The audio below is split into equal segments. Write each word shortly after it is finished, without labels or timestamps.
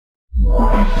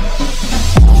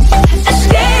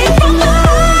Escape from love.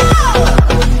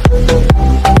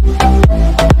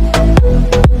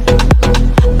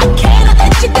 I cannot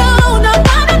let you go. No,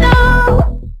 no, no, no.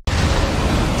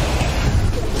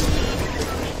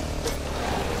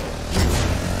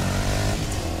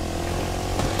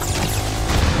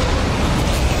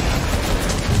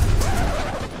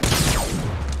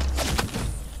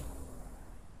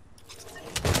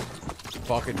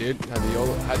 Fuck it, dude. Had the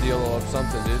YOLO of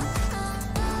something, dude.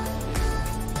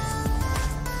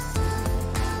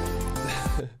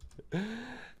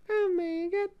 Oh my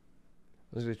god.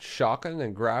 Was it shotgun and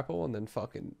then grapple and then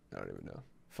fucking I don't even know.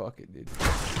 Fuck it, dude.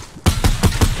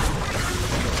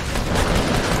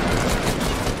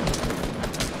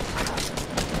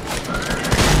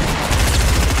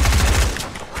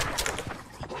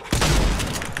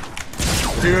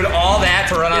 Dude, all that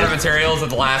to run out of materials at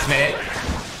the last minute.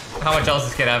 How much else does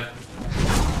this kid have?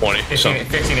 20. 15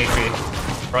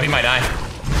 HP. Bro, he might die.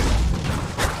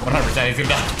 100% he's gonna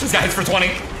die. This guy hits for 20.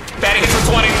 Batty hits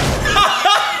for 20.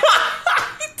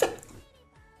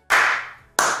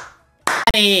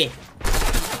 Hey.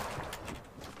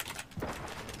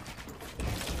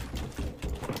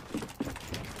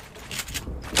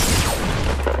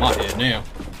 My head now.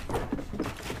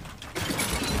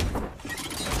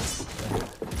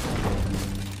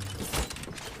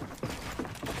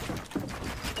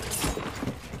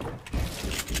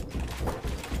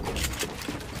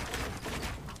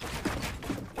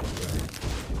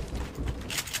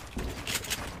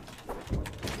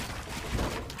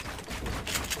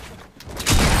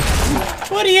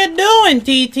 What are you doing,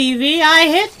 TTV? I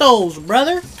hit those,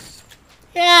 brother.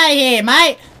 Get out of here,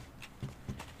 mate.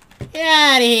 Get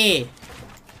out of here.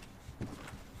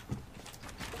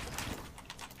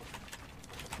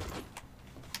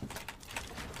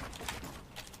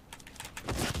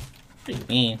 What do you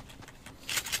mean?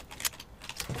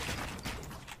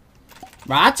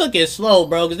 Bro, I took it slow,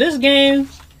 bro, because this game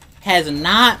has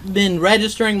not been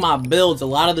registering my builds a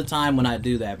lot of the time when I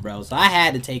do that, bro. So I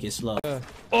had to take it slow.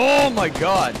 Oh my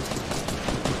god.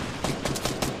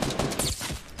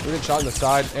 We're getting shot on the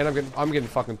side, and I'm getting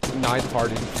fucking ninth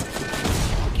party.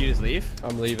 Can you just leave?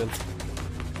 I'm leaving.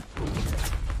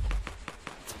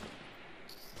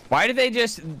 Why did they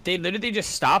literally just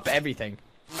stop everything?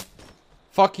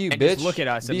 Fuck you, And bitch. just look at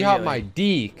us Be out immediately. my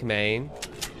deek, man.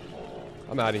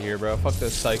 I'm out of here, bro. Fuck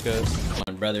those psychos. Come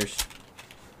on, brothers.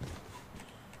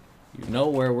 You know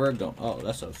where we're going. Oh,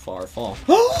 that's a far fall.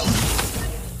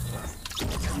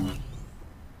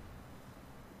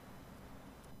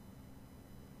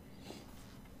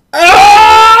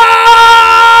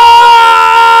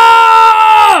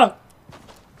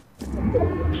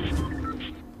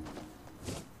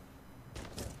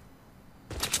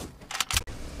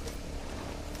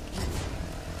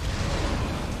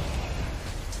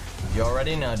 You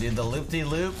already know, dude. The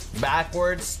loop-de-loop,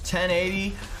 backwards,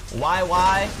 1080,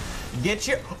 YY. Get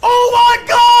your... Oh my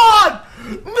god!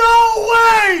 No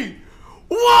way!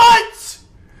 What?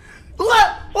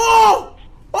 Oh!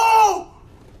 Oh!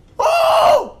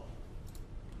 Oh!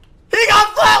 He got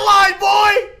flatlined,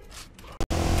 boy!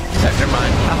 Never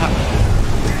mind.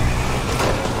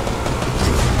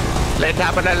 Let's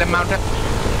happen at the mountain.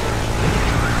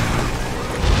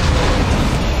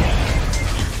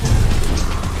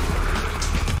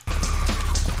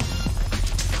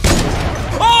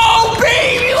 Oh,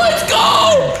 baby, let's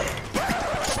go!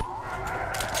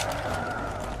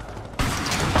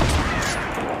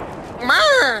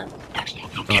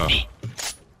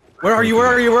 Where are you? Where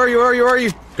are you? Where are you? Where are you? Where are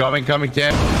you? Coming, Tim. Dude,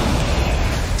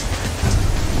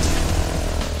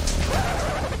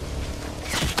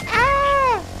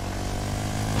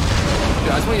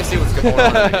 I just want you to see what's going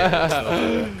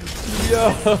on.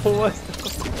 Yo,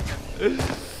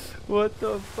 what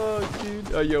the fuck,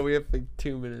 dude? Oh, yo, we have like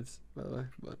 2 minutes, by the way.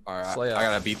 Alright, Slay I out.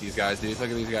 gotta beat these guys, dude.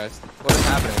 Look at these guys. What is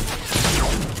happening?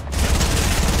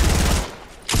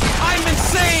 I'm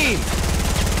insane!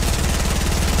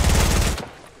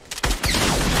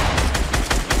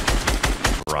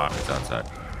 Rock, it's outside.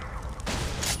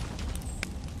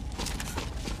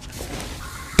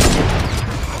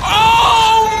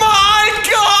 Oh my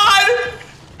god!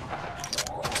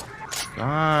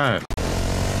 God.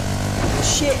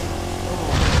 Shit.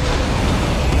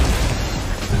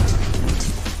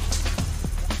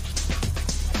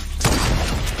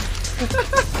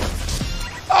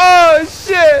 Oh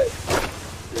shit!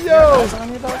 Yo!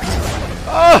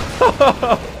 Oh!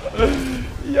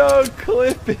 Yo,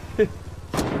 clip it!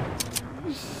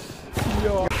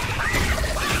 Yo. I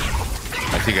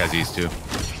see guys east too.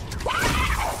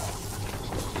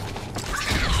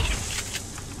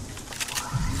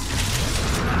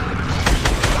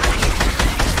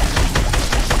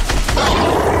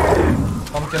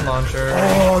 Pumpkin launcher.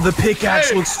 Oh, the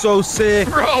pickaxe looks so sick.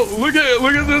 Bro, look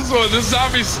at this one. This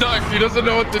zombie's stuck. He doesn't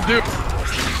know what to do.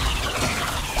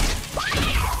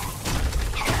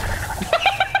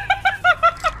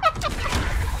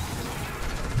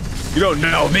 You don't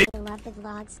know me. I love the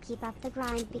vlogs. Keep up the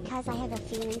grind because I have a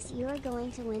feeling you are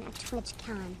going to win a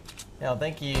TwitchCon. Yo,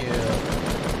 thank you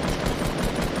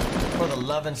for the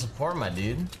love and support, my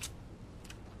dude.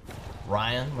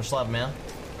 Ryan, much love, man.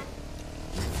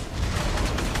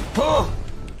 Oh!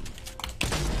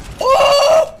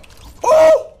 Oh!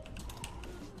 Oh!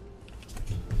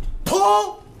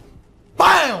 Pull!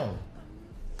 Bam!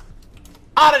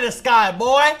 Out of the sky,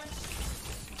 boy!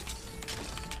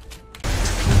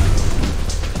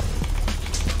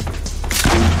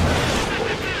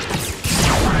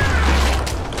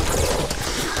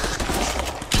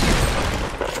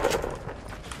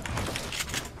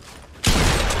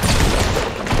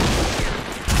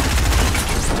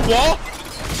 Wall.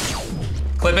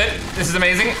 Clip it. This is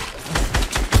amazing.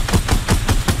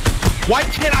 Why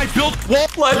can't I build wall?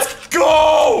 Let's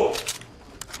go!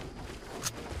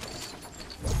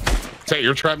 Is that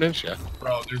your trap niche? Yeah.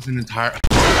 Bro, there's an entire.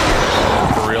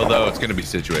 For real though, it's gonna be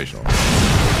situational.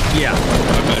 Yeah. I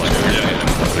bet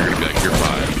you, they're gonna be like, you're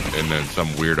fine, and then some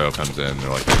weirdo comes in. They're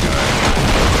like, that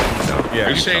guy. No, Are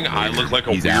you he's saying something I weird. look like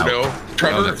a He's out. weirdo,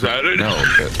 Trevor? No, Is that it? No, but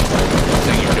I'm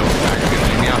saying you don't. You're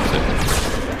doing the opposite.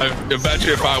 I bet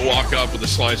you if I walk up with a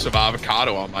slice of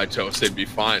avocado on my toast, they'd be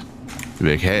fine. You'd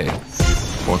be like, hey,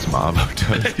 what's my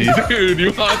avocado? Dude,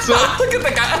 you want some? Look at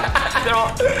the guy. They're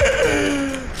all...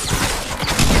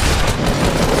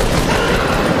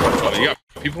 Oh, you got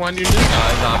people on you, dude?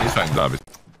 Zombies, fine, zombies.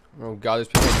 Oh god, there's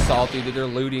people salty, dude. They're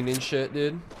looting and shit,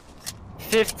 dude.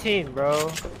 15, bro.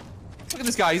 Look at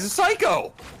this guy. He's a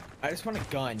psycho. I just want a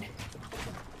gun.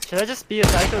 Should I just be a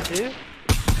psycho too?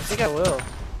 I think I will.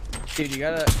 Dude, you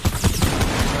gotta.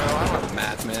 Bro, I don't have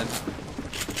math, man.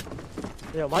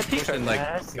 Yo, my peaks are Pushing like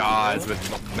nasty, gods bro.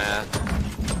 with math.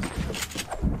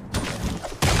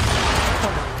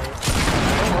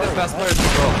 The best players in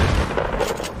the world.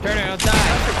 Turn it, don't die.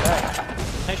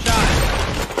 Nice shot.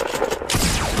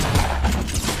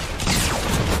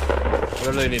 I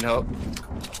literally need help.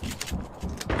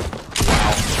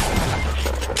 Wow.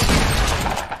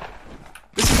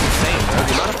 This is insane, bro.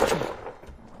 The amount of fucking...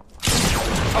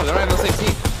 Oh, they're not even on the same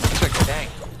team. It's like, dang.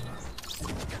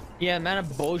 Yeah, man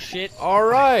of bullshit.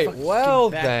 Alright, well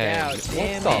back then. out, What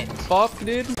damn the it. fuck,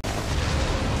 dude?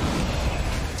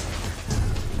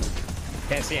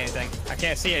 Can't see anything. I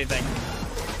can't see anything.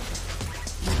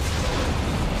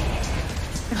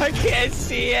 I can't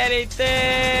see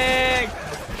anything!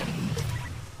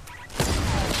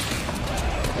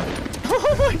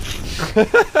 Oh my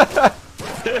god!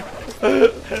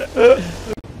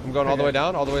 I'm going all the way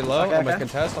down, all the way low. I'm gonna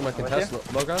contest,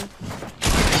 low gun.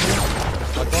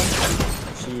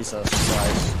 Jesus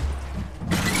Christ.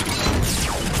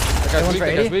 That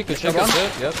guy's weak, good shit, good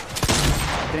shit, yep.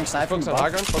 Getting sniped Focus on high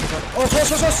ground, focus on... Oh,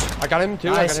 close. I got him too,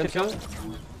 Nice, I got him too.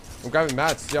 I'm grabbing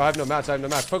mats. Yo, I have no mats,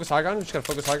 Focus high ground, you just gotta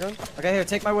focus high ground. Okay, here,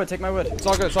 take my wood, It's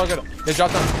all good, They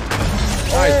dropped down.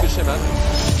 Nice, good shit, man.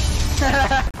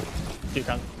 Dude,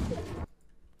 come.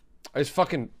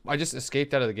 I just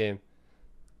escaped out of the game.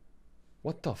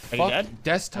 What the fuck? dead?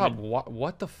 Desktop,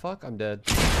 what the fuck? I'm dead.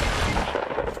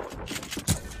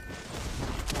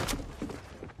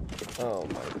 Oh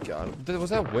my god. Was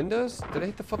that Windows? Did I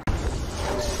hit the fuck?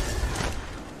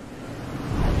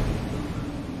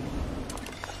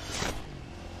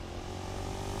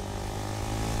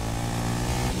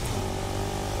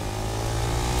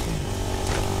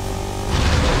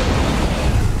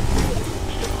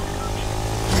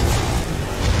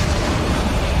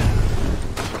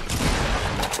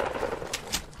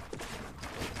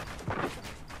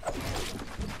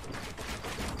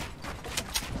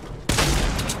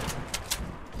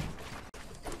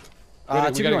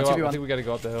 I think we gotta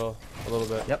go up the hill a little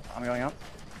bit. Yep, I'm going up.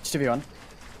 It's 2v1.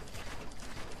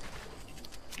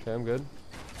 Okay, I'm good.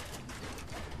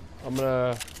 I'm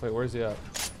gonna... Wait, where's he at?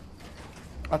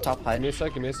 Up top, height.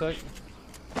 Give me a sec. Do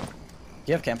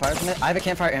you have campfires in it? I have a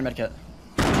campfire and medkit.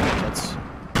 Medkits.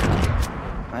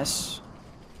 Nice.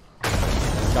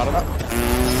 Got him.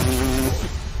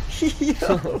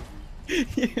 Yo,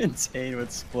 you're insane with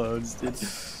explodes, dude.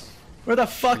 Where the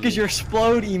fuck is your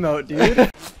explode emote, dude?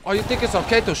 Oh, you think it's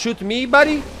okay to shoot me,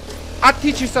 buddy? I'll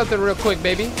teach you something real quick,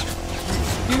 baby.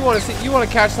 You want to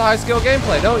catch the high skill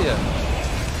gameplay, don't you?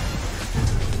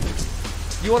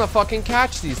 You want to fucking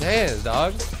catch these hands,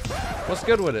 dog. What's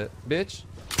good with it, bitch?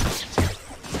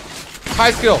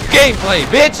 High skill gameplay,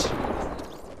 bitch.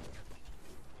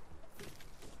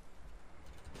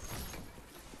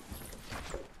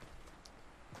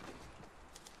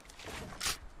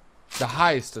 The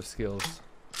highest of skills.